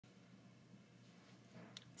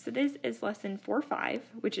So this is lesson 4.5,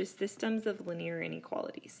 which is systems of linear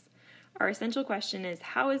inequalities. Our essential question is,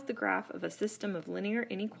 how is the graph of a system of linear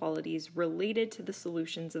inequalities related to the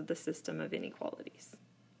solutions of the system of inequalities?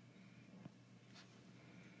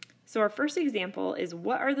 So our first example is,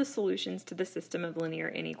 what are the solutions to the system of linear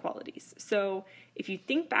inequalities? So if you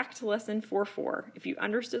think back to lesson 4.4, if you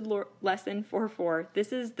understood lesson 4.4,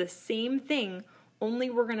 this is the same thing, only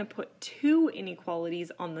we're going to put two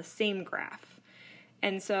inequalities on the same graph.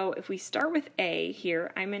 And so if we start with A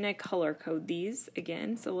here, I'm going to color code these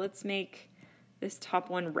again. So let's make this top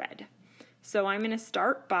one red. So I'm going to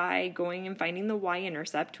start by going and finding the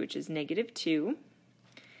y-intercept, which is -2.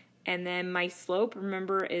 And then my slope,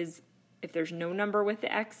 remember, is if there's no number with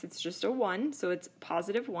the x, it's just a 1. So it's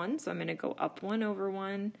 +1. So I'm going to go up 1 over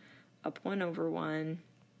 1, up 1 over 1.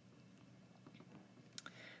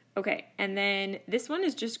 Okay, and then this one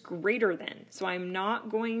is just greater than. So I'm not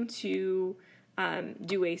going to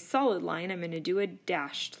do a solid line. I'm going to do a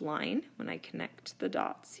dashed line when I connect the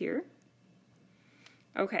dots here.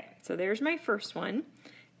 Okay, so there's my first one,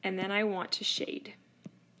 and then I want to shade.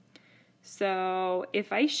 So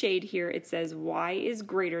if I shade here, it says y is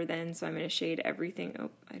greater than, so I'm going to shade everything. Oh,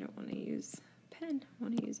 I don't want to use a pen. I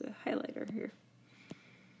want to use a highlighter here.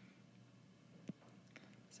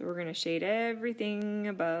 So we're going to shade everything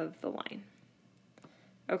above the line.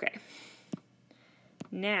 Okay.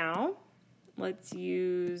 Now, let's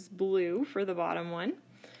use blue for the bottom one.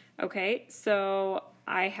 Okay, so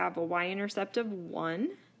I have a y-intercept of 1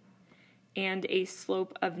 and a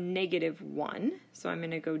slope of -1. So I'm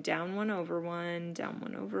going to go down 1 over 1, down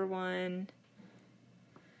 1 over 1.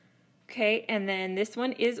 Okay, and then this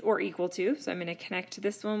one is or equal to, so I'm going to connect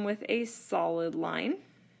this one with a solid line.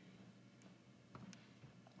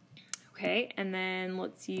 Okay, and then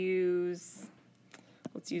let's use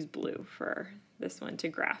blue for this one to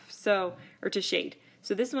graph, so, or to shade.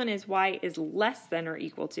 So this one is y is less than or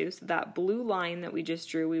equal to, so that blue line that we just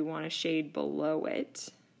drew, we want to shade below it.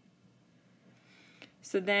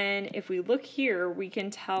 So then if we look here, we can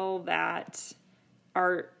tell that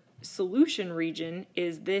our solution region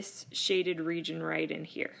is this shaded region right in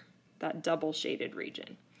here, that double shaded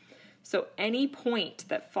region. So any point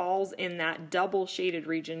that falls in that double shaded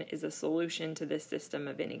region is a solution to this system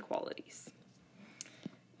of inequalities.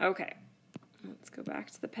 Okay, let's go back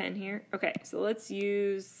to the pen here. Okay, so let's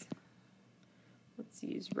use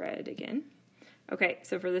red again. Okay,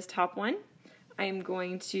 so for this top one, I'm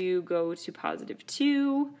going to go to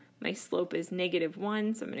 +2. My slope is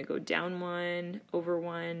 -1, so I'm going to go down 1 over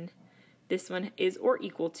 1. This one is or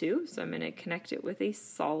equal to, so I'm going to connect it with a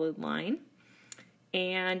solid line.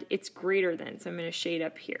 And it's greater than, so I'm going to shade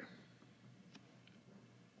up here.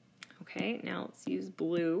 Okay, now let's use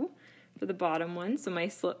blue for the bottom one. So my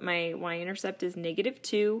y-intercept is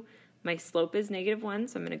 -2. My slope is -1,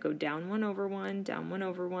 so I'm going to go down 1 over 1, down 1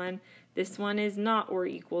 over 1. This one is not or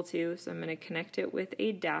equal to, so I'm going to connect it with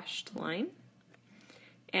a dashed line.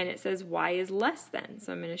 And it says y is less than,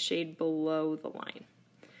 so I'm going to shade below the line.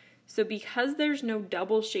 So because there's no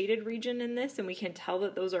double shaded region in this, and we can tell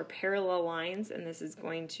that those are parallel lines and this is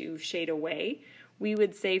going to shade away, we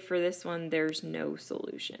would say for this one there's no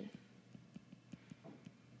solution.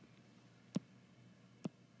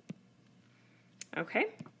 Okay,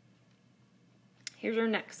 here's our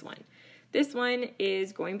next one. This one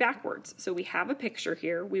is going backwards. So we have a picture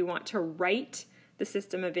here. We want to write the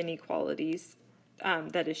system of inequalities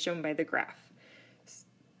that is shown by the graph.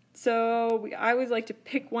 So I always like to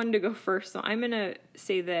pick one to go first. So I'm going to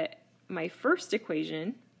say that my first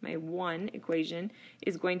equation, my 1 equation,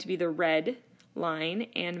 is going to be the red line,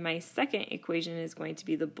 and my second equation is going to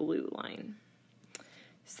be the blue line.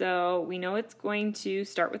 So we know it's going to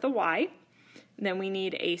start with a y. Then we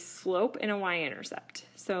need a slope and a y-intercept.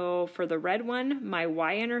 So for the red one, my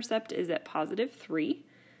y-intercept is at +3.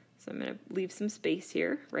 So I'm going to leave some space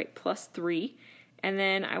here, right, +3. And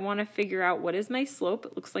then I want to figure out what is my slope.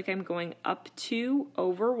 It looks like I'm going up 2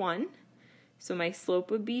 over 1. So my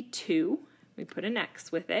slope would be 2. We put an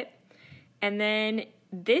x with it. And then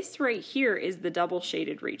this right here is the double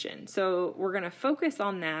shaded region. So we're going to focus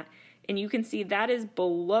on that. And you can see that is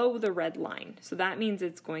below the red line. So that means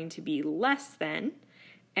it's going to be less than.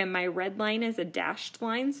 And my red line is a dashed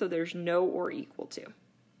line, so there's no or equal to.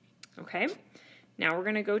 Okay, now we're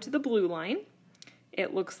going to go to the blue line.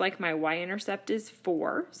 It looks like my y-intercept is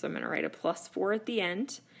 4, so I'm going to write a +4 at the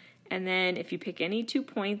end. And then if you pick any 2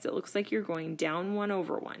 points, it looks like you're going down 1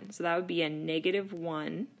 over 1. So that would be a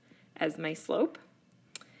 -1 as my slope.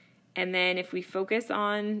 And then if we focus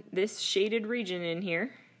on this shaded region in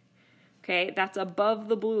here, okay, that's above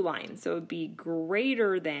the blue line. So it would be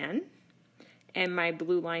greater than, and my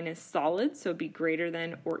blue line is solid, so be greater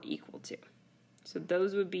than or equal to. So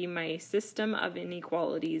those would be my system of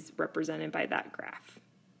inequalities represented by that graph.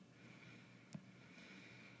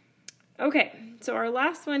 Okay, so our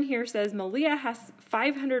last one here says Malia has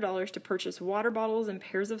 $500 to purchase water bottles and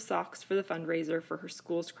pairs of socks for the fundraiser for her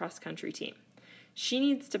school's cross-country team. She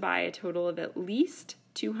needs to buy a total of at least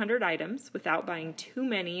 200 items without buying too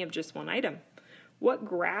many of just one item. What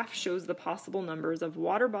graph shows the possible numbers of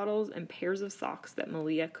water bottles and pairs of socks that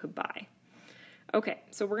Malia could buy? Okay,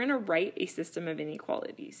 so we're going to write a system of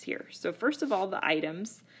inequalities here. So first of all, the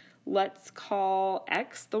items, let's call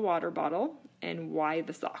X the water bottle and Y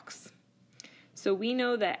the socks. So we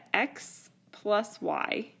know that X plus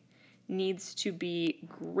Y needs to be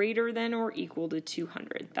greater than or equal to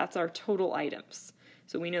 200. That's our total items.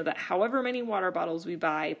 So we know that however many water bottles we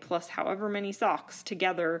buy plus however many socks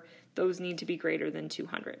together, those need to be greater than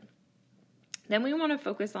 200. Then we want to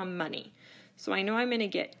focus on money. So I know I'm going to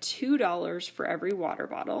get $2 for every water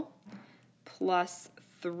bottle plus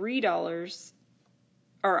 $3,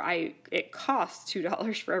 it costs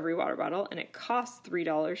 $2 for every water bottle, and it costs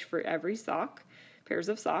 $3 for every pairs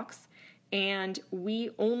of socks, and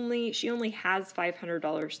she only has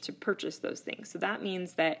 $500 to purchase those things. So that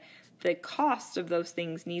means that the cost of those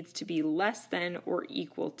things needs to be less than or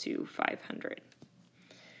equal to 500.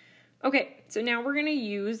 Okay, so now we're going to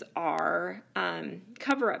use our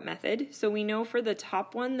cover-up method. So we know for the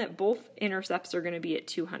top one that both intercepts are going to be at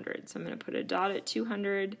 200. So I'm going to put a dot at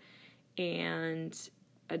 200 and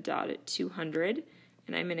a dot at 200,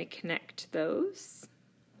 and I'm going to connect those.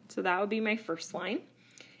 So that would be my first line.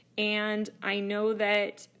 And I know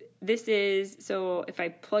that this is, so if I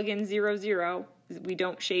plug in 0, 0, we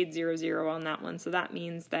don't shade 0, 0 on that one. So that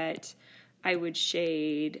means that I would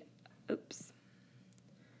shade,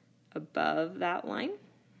 above that line.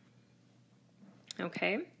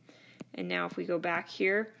 Okay, and now if we go back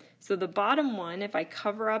here, so the bottom one, if I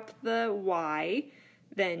cover up the Y,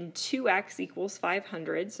 then 2x equals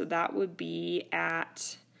 500, so that would be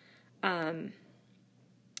at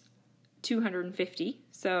 250.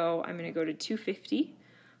 So I'm going to go to 250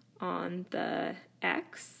 on the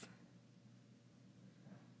x.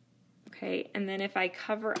 Okay, and then if I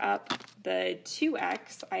cover up the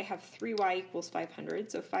 2x, I have 3y equals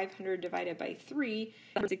 500. So 500 divided by 3,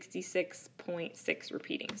 66.6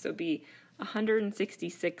 repeating. So it'd be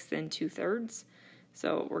 166 and 2/3.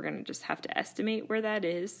 So we're going to just have to estimate where that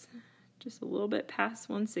is. Just a little bit past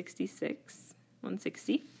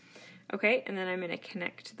 160. Okay, and then I'm going to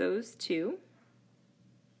connect those two.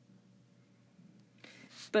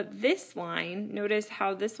 But this line, notice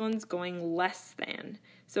how this one's going less than.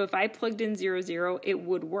 So if I plugged in 0, 0, it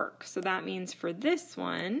would work. So that means for this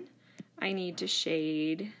one, I need to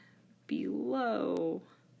shade below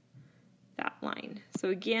that line. So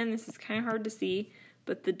again, this is kind of hard to see,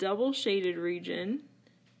 but the double shaded region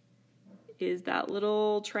is that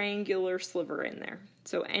little triangular sliver in there.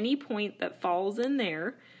 So any point that falls in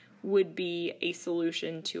there would be a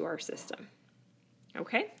solution to our system.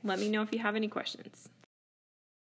 Okay, let me know if you have any questions.